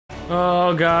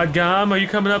Oh god, Gom, are you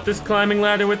coming up this climbing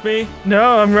ladder with me?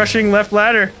 No, I'm rushing left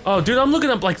ladder. Oh, dude, I'm looking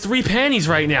up like 3 panties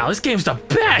right now. This game's the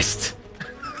best!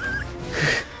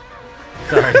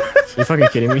 Sorry. You're fucking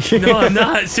kidding me. No, I'm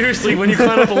not. Seriously, when you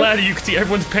climb up a ladder, you can see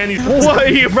everyone's panties.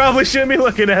 What? You probably shouldn't be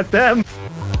looking at them.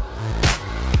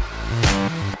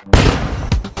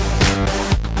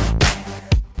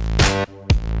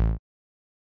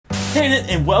 Hey,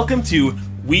 and welcome to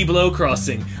Weeblo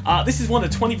Crossing. This is one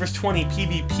of the 20 vs 20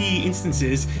 PvP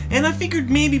instances, and I figured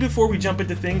maybe before we jump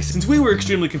into things, since we were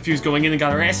extremely confused going in and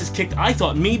got our asses kicked, I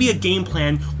thought maybe a game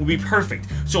plan would be perfect.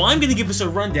 So I'm going to give us a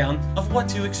rundown of what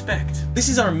to expect. This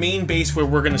is our main base where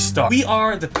we're going to start. We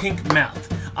are the Pink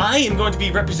Mouth. I am going to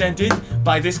be represented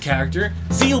by this character,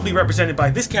 Z will be represented by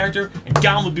this character, and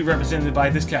Gom will be represented by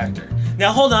this character.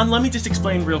 Now hold on, let me just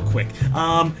explain real quick.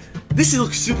 This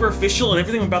looks super official and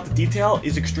everything about the detail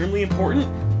is extremely important.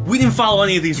 We didn't follow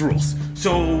any of these rules.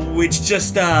 So it's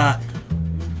just,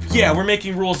 yeah, we're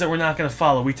making rules that we're not going to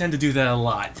follow. We tend to do that a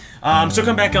lot. So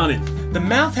come back on it. The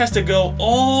mouth has to go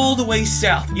all the way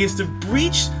south. He has to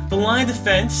breach the line of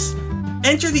defense,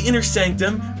 enter the inner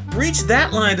sanctum, breach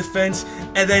that line of defense,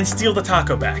 and then steal the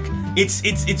taco back.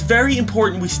 It's very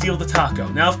important we steal the taco.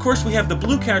 Now, of course, we have the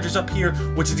blue characters up here,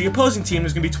 which is the opposing team.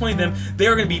 There's going to be 20 of them. They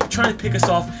are going to be trying to pick us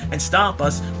off and stop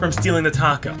us from stealing the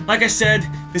taco. Like I said,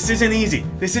 this isn't easy.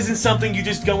 This isn't something you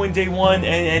just go in day one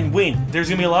and win. There's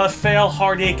going to be a lot of fail,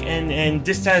 heartache, and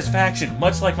dissatisfaction,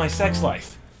 much like my sex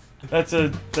life. That's a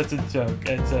joke.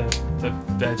 It's a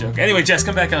bad joke. Anyway, Jess,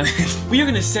 come back on. We are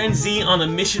going to send Z on a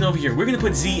mission over here. We're going to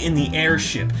put Z in the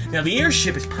airship. Now, the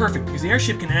airship is perfect because the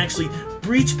airship can actually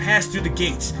breach past through the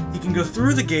gates. He can go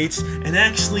through the gates and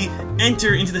actually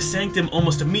enter into the sanctum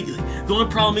almost immediately. The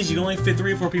only problem is you can only fit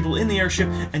 3 or 4 people in the airship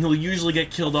and he'll usually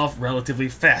get killed off relatively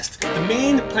fast. The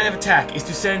main plan of attack is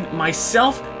to send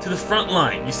myself to the front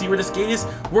line. You see where this gate is?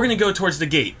 We're going to go towards the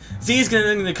gate. Z is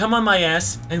going to come on my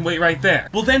ass and wait right there.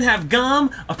 We'll then have Gom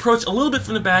approach a little bit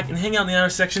from the back and hang out in the outer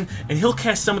section, and he'll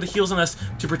cast some of the heals on us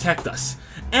to protect us.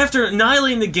 After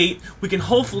annihilating the gate, we can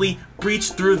hopefully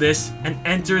breach through this and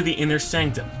enter the inner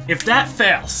sanctum. If that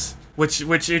fails,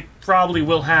 which it probably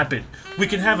will happen, we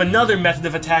can have another method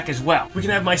of attack as well. We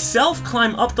can have myself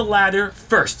climb up the ladder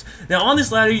first. Now on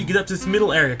this ladder you get up to this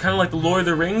middle area, kind of like the Lord of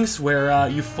the Rings where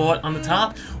you fought on the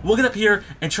top. We'll get up here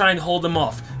and try and hold them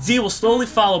off. Z will slowly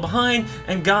follow behind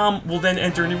and Gom will then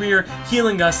enter in the rear,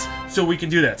 healing us so we can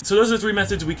do that. So those are the 3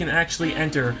 methods we can actually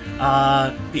enter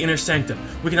the inner sanctum.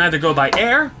 We can either go by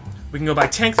air, we can go by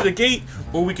tank through the gate,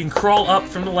 or we can crawl up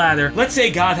from the ladder. Let's say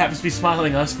God happens to be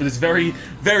smiling at us for this very,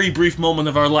 very brief moment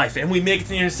of our life, and we make it to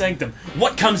the inner sanctum.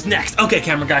 What comes next? Okay,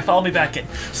 camera guy, follow me back in.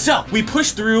 So, we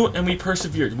pushed through and we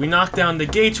persevered. We knocked down the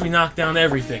gates, we knocked down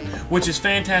everything, which is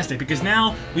fantastic, because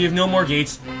now we have no more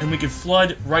gates, and we can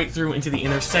flood right through into the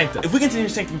inner sanctum. If we get to the inner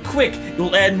sanctum quick, it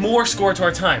will add more score to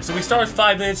our time. So we start with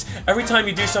 5 minutes. Every time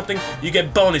you do something, you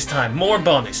get bonus time, more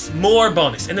bonus,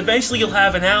 and eventually you'll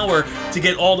have an hour to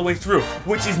get all the way through,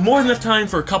 which is more than enough time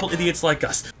for a couple idiots like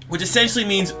us. Which essentially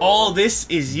means all this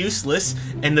is useless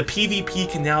and the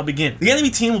PvP can now begin. The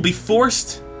enemy team will be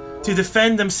forced to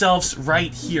defend themselves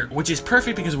right here, which is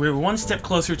perfect because we're 1 step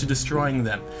closer to destroying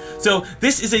them. So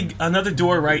this is another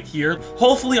door right here.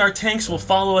 Hopefully our tanks will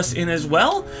follow us in as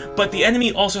well, but the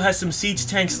enemy also has some siege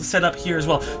tanks set up here as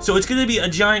well. So it's going to be a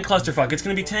giant clusterfuck. It's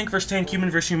going to be tank versus tank,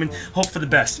 human versus human, hope for the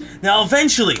best. Now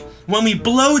eventually, when we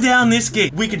blow down this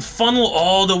gate, we can funnel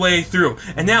all the way through.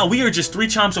 And now we are just 3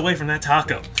 chomps away from that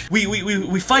taco.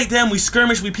 We fight them, we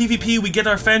skirmish, we PvP, we get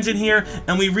our friends in here,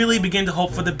 and we really begin to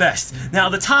hope for the best. Now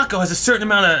the taco has a certain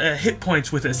amount of hit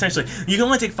points with it, essentially. You can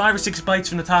only take 5 or 6 bites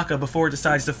from the taco before it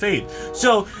decides to fade.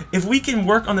 So, if we can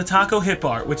work on the taco hit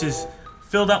bar, which is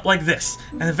filled up like this,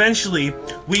 and eventually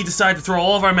we decide to throw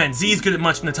all of our men. Z's good at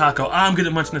munching the taco, I'm good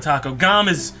at munching the taco, Gom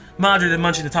is moderate at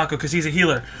munching the taco because he's a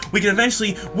healer. We can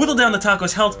eventually whittle down the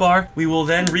taco's health bar. We will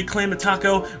then reclaim the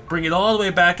taco, bring it all the way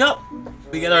back up.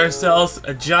 We get ourselves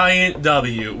a giant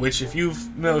W, which if you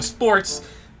know sports,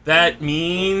 that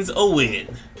means a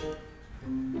win.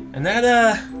 And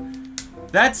that's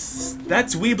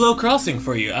Weeblo Crossing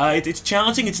for you. It's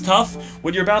challenging, it's tough.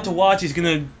 What you're about to watch is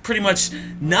gonna pretty much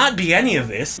not be any of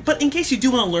this. But in case you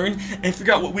do want to learn and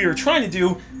figure out what we were trying to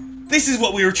do, this is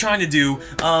what we were trying to do.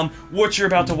 What you're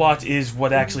about to watch is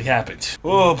what actually happened.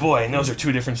 Oh boy, and those are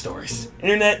 2 different stories.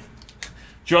 Internet,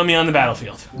 join me on the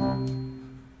battlefield.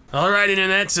 Alright,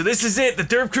 Internet, so this is it. The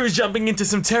derp crew's jumping into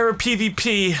some Tera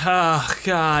PvP. Oh,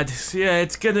 God. Yeah,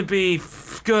 it's gonna be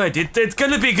good. It's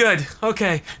gonna be good.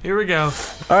 Okay, here we go.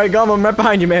 Alright, Gom, I'm right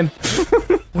behind you, man.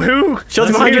 Woo!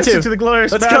 Shields behind you, too. To the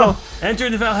glorious Let's battle. Go. Enter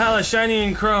the Valhalla, shiny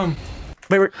and chrome.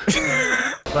 Wait, we're...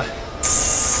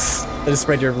 I just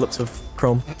sprayed your lips with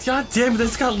chrome. God damn it,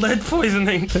 it's got lead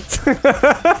poisoning.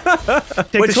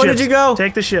 Which one did you go?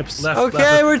 Take the ships. Left,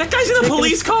 okay, left. That guy's in a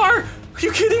police car! Are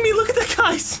you kidding me? Look at that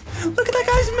guy's. Look at that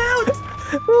guy's mount.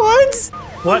 What?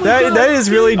 What? That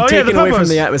is really taken away from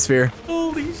the atmosphere.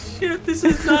 Holy shit, this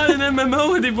is not an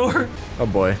MMO anymore. Oh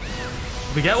boy.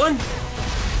 We get one?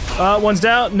 One's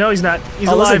down. No, he's not. He's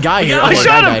There's alive. a guy here. I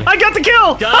shot him! I got the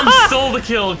kill! Gun stole the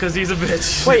kill because he's a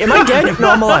bitch. Wait, am I dead? No,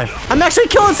 I'm alive. I'm actually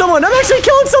killing someone! I'm actually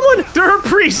killing someone! They're a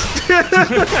priest!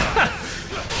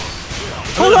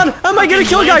 Hold on! I might get a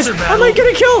kill, guys! I might get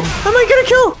a kill! I might get a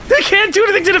kill! They can't do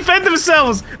anything to defend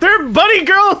themselves! They're a bunny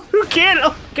girl who can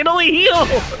only heal!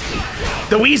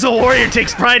 The Weasel Warrior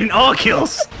takes pride in all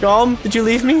kills! Gom, did you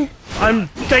leave me? I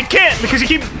can't because you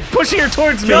keep pushing her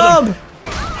towards me. Gom!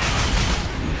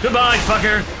 Goodbye,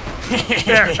 fucker.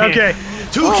 There, okay.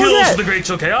 2 kills for the Great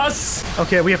Chill Chaos.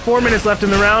 Okay, we have 4 minutes left in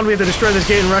the round. We have to destroy this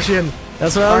gate and rush in.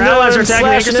 That's what Our I'm doing. allies are attacking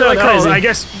the anchor Slashing it like crazy. I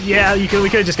guess, yeah, we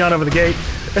could have just gone over the gate.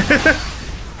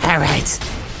 Alright.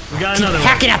 We got another one.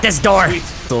 Hacking at this door! Sweet.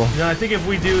 Yeah, I think if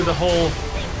we do the whole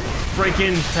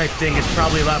break-in type thing, it's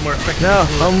probably a lot more effective. No,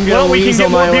 I'm gonna Well, we can get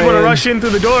more people to in. rush in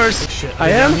through the doors. Shit, I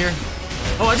am? Here?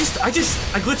 Oh, I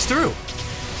glitched through.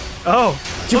 Oh.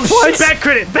 What? Back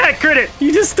crit it! Back crit it!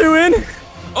 You just threw in?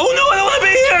 Oh no, I don't want to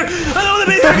be here! I don't want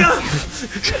to be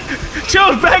here!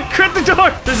 Joe, back crit the door!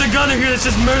 There's a gunner here that's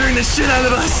just murdering the shit out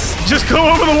of us! Just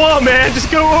go over the wall, man! Just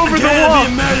go over the wall!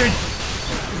 Being murdered!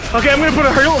 Okay, I'm gonna put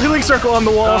a healing circle on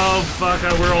the wall. Oh fuck,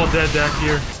 we're all dead back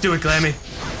here. Let's do it, Glammy.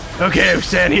 Okay, I'm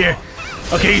standing here.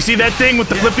 Okay, you see that thing with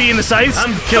the flippy and the sights?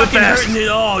 I'm Kill it fucking fast. hurting it.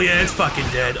 Oh yeah, it's fucking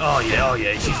dead. Oh yeah,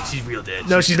 she's real dead.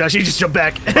 No, she's not. She just jumped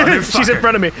back. She's Motherfucker. in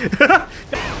front of me.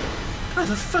 How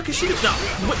the fuck is she? No,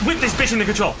 whip this bitch into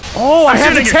control. Oh, I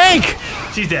have the tank!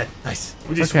 She's dead. Nice.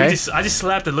 I just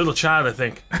slapped a little child, I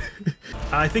think.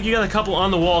 I think you got a couple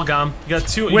on the wall, Gom. You got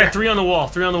 2. You got 3 on the wall.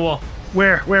 3 on the wall.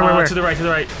 Where? To the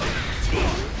right.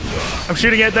 I'm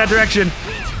shooting at that direction.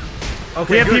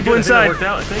 Okay, we have people inside. That worked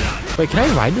out, I think. Wait, can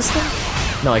I ride this thing?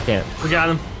 No, I can't. We got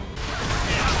him.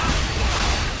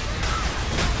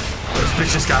 This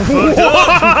bitch just got fucked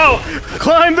up. Whoa!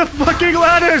 Climb the fucking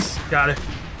ladders! Got it.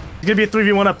 It's gonna be a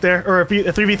 3v1 up there, or a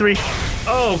 3v3.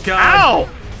 Oh god. Ow!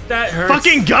 That hurts.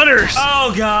 Fucking gunners!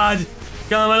 Oh god.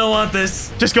 Gom, I don't want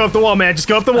this. Just go up the wall, man. Just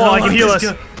go up the wall. I can heal us.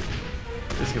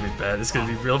 This is gonna be bad. This is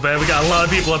gonna be real bad. We got a lot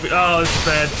of people up here. Oh, this is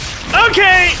bad.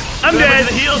 Okay, I'm What happened dead.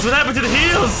 to the heels? What happened to the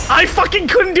heels? I fucking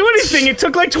couldn't do anything. It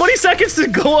took like 20 seconds to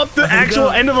go up the actual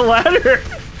end of the ladder.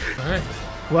 Alright.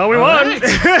 Well, we won.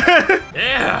 Right.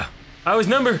 Yeah. I was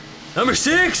number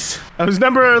 6. I was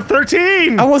number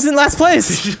 13. I was in last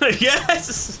place!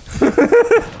 Yes.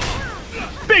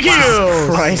 Big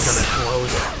heals. Christ.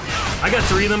 Close. I got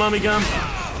 3 of them on me, Gum.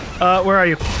 Where are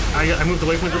you? I moved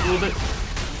away from the group a little bit.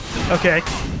 Okay.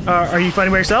 Are you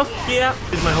fighting by yourself? Yeah.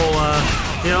 This is my whole,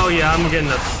 oh yeah, I'm getting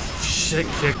the shit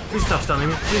kicked. Please stop stunning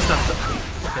me. Please stop stunning me.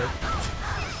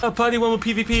 Okay. Party 1 with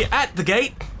PvP at the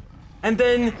gate. And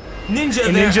then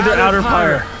Ninja their outer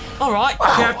pyre. Alright,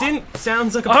 Captain.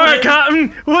 Sounds like a plan. Alright,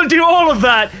 Captain. We'll do all of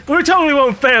that. We totally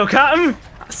won't fail, Captain.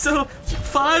 So,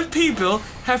 5 people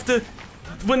have to,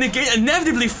 when the gate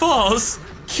inevitably falls,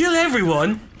 kill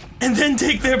everyone, and then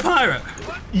take their pyre.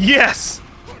 Yes.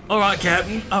 Alright,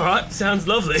 Captain. Alright, sounds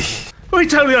lovely. We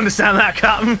totally understand that,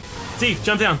 Captain. Steve,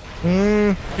 jump down.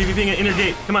 PvP at inner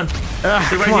gate. Come on. They're right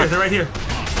come here. on. They're right here.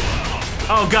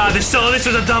 Oh god, this was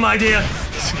a dumb idea.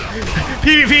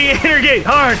 PvP inner gate,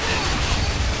 hard.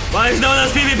 Why is no one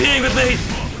else PvPing with me?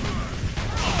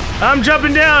 I'm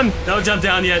jumping down. Don't jump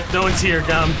down yet. No one's here,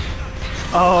 Gum.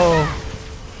 Oh.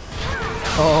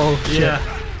 Oh, shit. Yeah,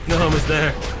 no one was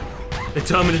there. They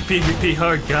told me to PvP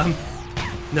hard, Gum.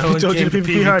 No one told you came to to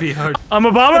PvP PvP hard. I'm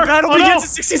a bomber. Battle Oh, no. begins in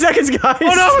 60 seconds, guys!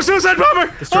 Oh no, a suicide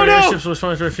bomber. Destroy Oh no. airships,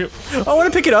 respond to refuel. I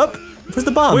want to pick it up. Where's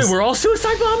the bombs? Wait, we're all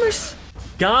suicide bombers?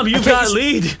 Gom, you've can't got use-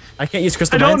 lead. I can't use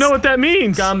crystal I don't mines. know what that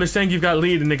means. Gom, they're saying you've got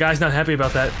lead, and the guy's not happy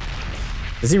about that.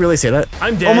 Does he really say that?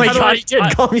 I'm dead. Oh my How do god, I- he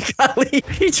did. Call me Golly.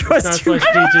 He trusts That's you. like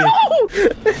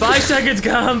GG. 5 seconds,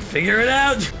 Gom. Figure it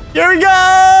out. Here we go!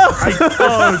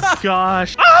 Oh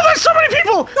gosh. Oh, there's so many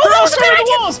people. They're all storming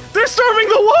the walls. They're storming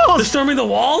the They're walls. storming the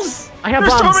walls? I have They're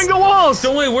bombs. storming the walls.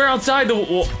 Don't wait, we're outside the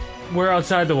wall. We're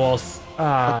outside the walls.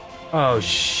 Oh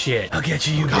shit. I'll get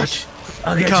you, bitch.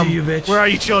 I'll get you, bitch. Where are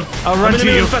you, children? I'll I'm run in the to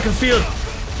middle you. of the fucking field.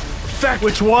 Fuck.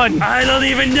 Which one? I don't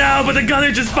even know, but the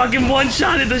gunner just fucking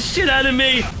one-shotted the shit out of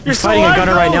me. You're still Fighting a alive,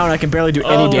 gunner bro? right now and I can barely do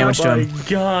any damage to him. Oh my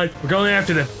god. We're going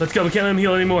after them. Let's go. We can't let him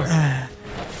heal anymore.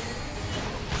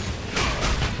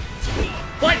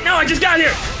 What? No, I just got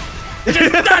here. I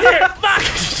just got here. Fuck.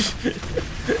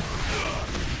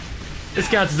 This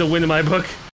counts as a win in my book.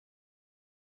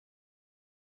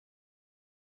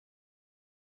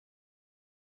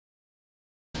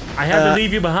 I have to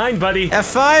leave you behind, buddy.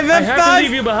 F5, F5. I have to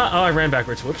leave you behind. Oh, I ran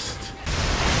backwards. Whoops.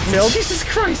 Shield. Jesus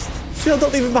Christ. Shield,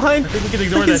 don't leave it behind. I think we can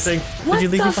ignore that thing. What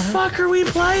the fuck are we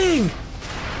playing?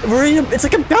 We're in it's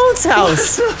like a bounce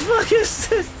house. What the fuck is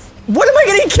this? What am I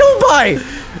getting killed by?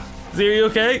 Are you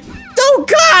okay? Oh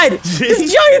God!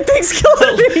 This giant thing's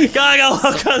killing me!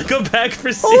 Gotta go back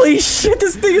for C. Holy shit,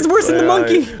 this thing is worse than the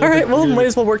monkey! Alright, well, might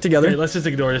as well work together. Okay, let's just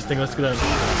ignore this thing. Let's go down.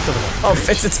 Oh,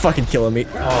 it's fucking killing me.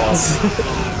 Oh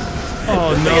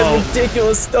This thing no. has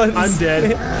ridiculous stunts. I'm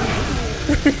dead.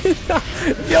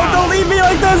 Yo, don't leave me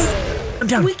like this! I'm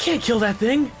down. We can't kill that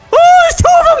thing. Oh, there's 2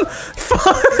 of them! Fuck!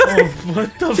 Oh,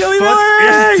 what the Chili fuck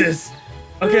Miller! is this?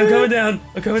 Okay, I'm coming down.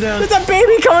 I'm coming down. There's a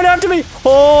baby coming after me!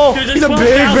 Oh, Dude, he's a there's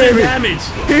big 12,000 baby! damage.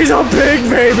 He's a big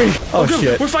baby! Oh, Good.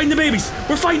 shit. We're fighting the babies.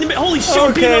 We're fighting the Holy shit, we're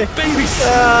Okay. beating up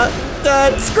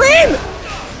babies. Scream!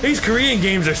 These Korean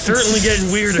games are certainly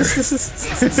getting weirder.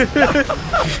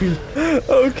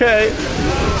 Okay.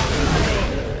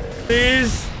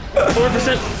 Is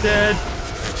 4% dead.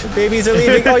 Babies are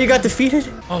leaving. Oh, you got defeated?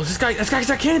 Oh, this guy's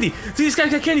got candy. See, this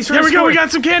guy's got candy. There we go. We got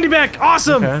some candy back.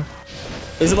 Awesome. Okay.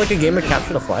 Is it like a game of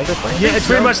capture the flag or something? Yeah, it's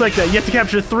pretty much like that. You have to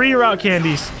capture 3 route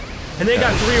candies. And they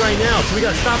got 3 right now, so we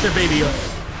gotta stop their baby.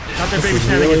 Stop their baby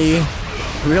Really,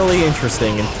 really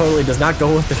interesting and totally does not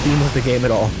go with the theme of the game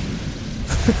at all.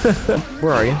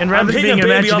 Where are you? And I'm rather than hitting being a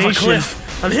baby off a imagination,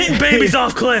 cliff. I'm hitting babies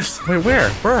off cliffs. Wait, where?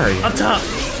 Where are you? Up top.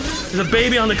 There's a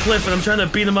baby on the cliff, and I'm trying to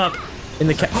beat him up. In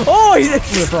the Oh,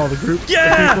 he's for all the group.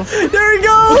 Yeah! there he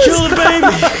goes! Kill the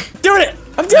baby! Doing it!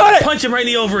 I'm doing it! Punch him right in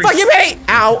the ovaries. Fuck you, mate!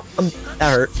 Ow!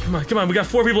 That hurt. Come on, we got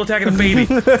 4 people attacking a baby.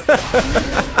 This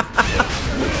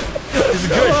is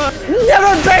good.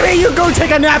 Never, baby! You go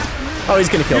take a nap! Oh, he's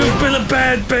gonna kill me. You've been a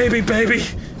bad baby.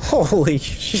 Holy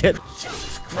shit.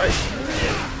 Jesus Christ.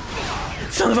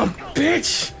 Son of a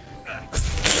bitch!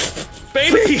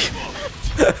 Baby!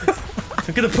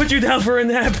 I'm gonna put you down for a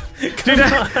nap. Come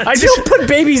on. I just put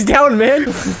babies down, man.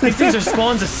 These things are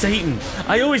spawns of Satan.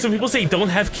 When people say don't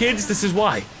have kids, this is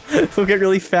why. They'll get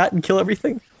really fat and kill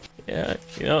everything. Yeah,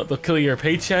 you know, they'll kill your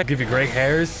paycheck, give you gray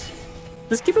hairs.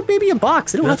 Just give a baby a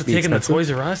box. They don't You'll have have to to be take in the expensive.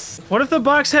 Toys R Us. What if the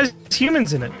box has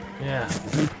humans in it? Yeah,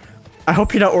 I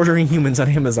hope you're not ordering humans on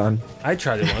Amazon. I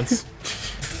tried it once.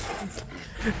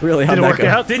 Really, how'd Did it that work go?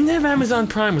 out? Didn't have Amazon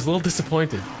Prime, was a little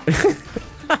disappointed.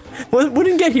 Well, we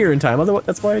didn't get here in time. Otherwise,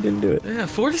 that's why I didn't do it. Yeah,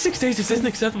 4 to 6 days just isn't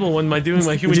acceptable when doing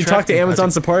my human Did you talk to trafficking Amazon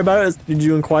project. support about it? Did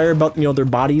you inquire about their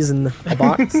bodies in a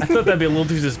box? I thought that'd be a little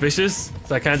too suspicious,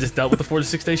 so I kind of just dealt with the 4 to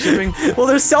 6 day shipping. Well,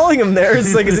 they're selling them there.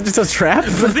 It's like, is it just a trap? I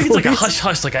think it's like a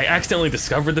hush-hush, like I accidentally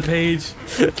discovered the page.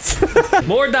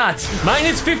 More dots!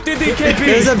 Minus 50 DKP!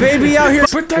 There's a baby out here.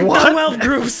 Protect the wealth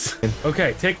groups!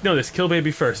 Okay, take notice. Kill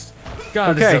baby first.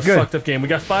 God, Okay, this is a good. fucked up game. We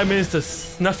got 5 minutes to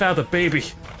snuff out the baby.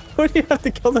 Why do you have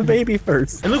to kill the baby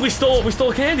first? And look, we stole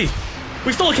candy!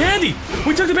 We stole candy!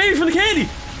 We took the baby from the candy!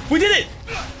 We did it!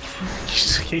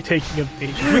 Just keep taking a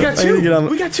baby. We got I need to get 2! on-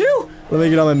 We got 2! Let me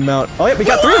get on my mount. Oh, yeah, we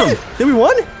got 3 of them. Did we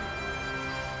won?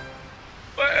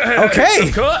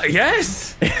 Okay.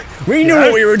 Yes! We knew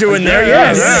what we were doing there,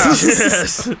 yes.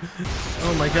 Yes!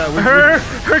 Oh my god,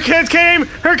 Her kids came!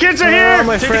 Her kids are Oh, here!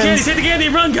 my friends. take the candy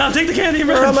and run, God! Take the candy and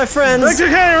Where are run! my friends? Take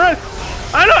the candy, run!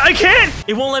 I can't!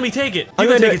 It won't let me take it. I'm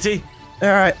You can gonna take do it, T. All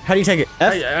right, how do you take it?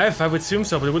 F? I would assume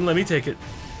so, but it wouldn't let me take it.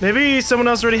 Maybe someone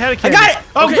else already had a candy. got it!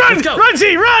 Oh, Okay, run! let's go. Run,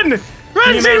 Z! Run!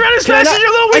 Run, you Z! make- Run as Can I fast not- as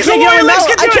your little I weasel can't get on warrior my legs mount.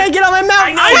 can I do can't it! get on my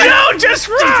mount. I know! Just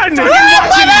run!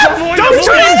 Avoid Don't it.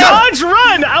 try and dodge!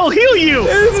 Run! I'll heal you!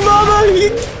 It's Mama.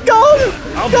 Come.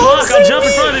 I'll Come block, I'll save jump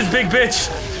in me. front of this big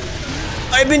bitch.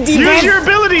 I've been Use debunked. your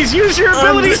abilities! Use your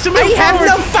abilities to move I have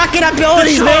forward! no fucking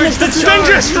abilities, man. It's the Then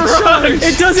just run!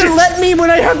 It doesn't let me when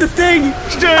I have the thing.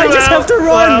 I just have to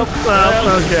run.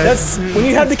 Well, okay. That's when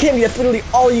you have the candy. That's literally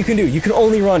all you can do. You can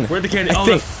only run. Where'd the candy? I Oh,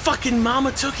 think. the fucking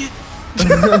mama took it.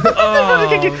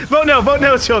 Vote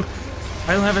no, child.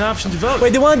 I don't have an option to vote.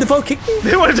 Wait, they wanted to vote kick me?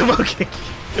 They wanted to vote kick.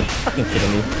 You're fucking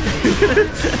kidding me.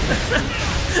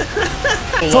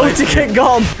 Vote to kick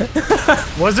Gom.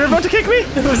 Was there a vote to kick me?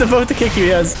 There was a vote to kick you,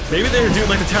 yes. Maybe they were doing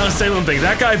like the town of Salem thing.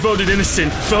 That guy voted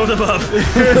innocent. Vote him up.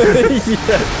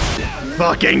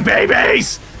 Fucking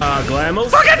babies! Glamour.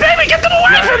 Fucking baby, get them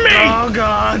away from me! Oh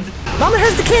god. Mama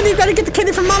has the candy. You gotta get the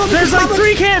candy from Mama. There's because like Mama-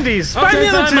 3 candies. Find Okay, the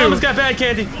other fine, 2. Mama's got bad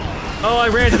candy. Oh, I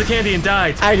ran to the candy and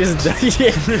died. I just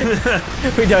yeah.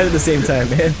 We died at the same time,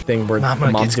 man. Thing where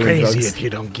mom's doing drugs. you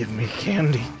don't give me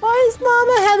candy. Why is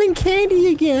Mama having candy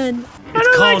again?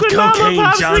 It's called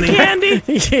cocaine, Johnny. candy.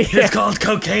 It's called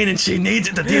cocaine, and she needs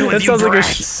it to deal with That you sounds like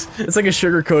brats. it's like a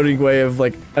sugar-coating way of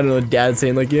like I don't know, dad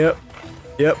saying like, yep,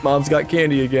 mom's got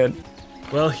candy again.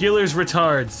 Well, healers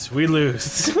retards. We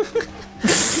lose.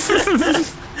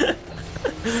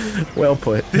 Well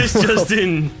put. This just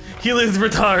in. He lives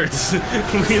retards.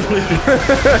 We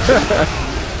live.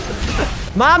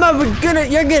 Mama,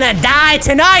 you're gonna die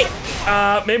tonight!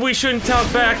 Maybe we shouldn't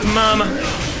talk back to Mama.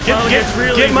 Mama gets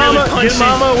really, get Mama, really punchy. get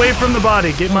Mama away from the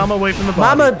body. Get Mama away from the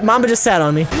body. Mama just sat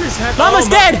on me. Mama's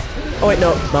dead! Oh wait,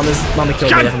 no, Mama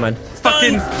killed me, never mind.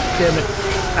 Fucking. Damn it.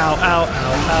 Ow, ow,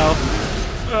 ow,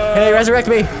 ow. Hey, resurrect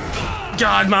me!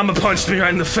 God, Mama punched me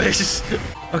right in the face.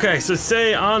 Okay, so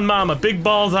say on Mama. Big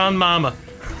balls on Mama.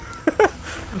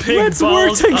 Big Let's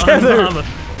balls work together. on Mama.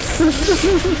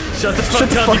 Shut the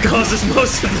fuck up, you caused us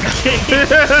most of the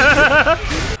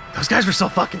game. Those guys were so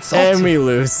fucking salty. And we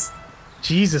lose.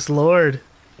 Jesus Lord.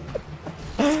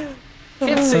 Can't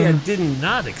say I did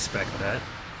not expect that.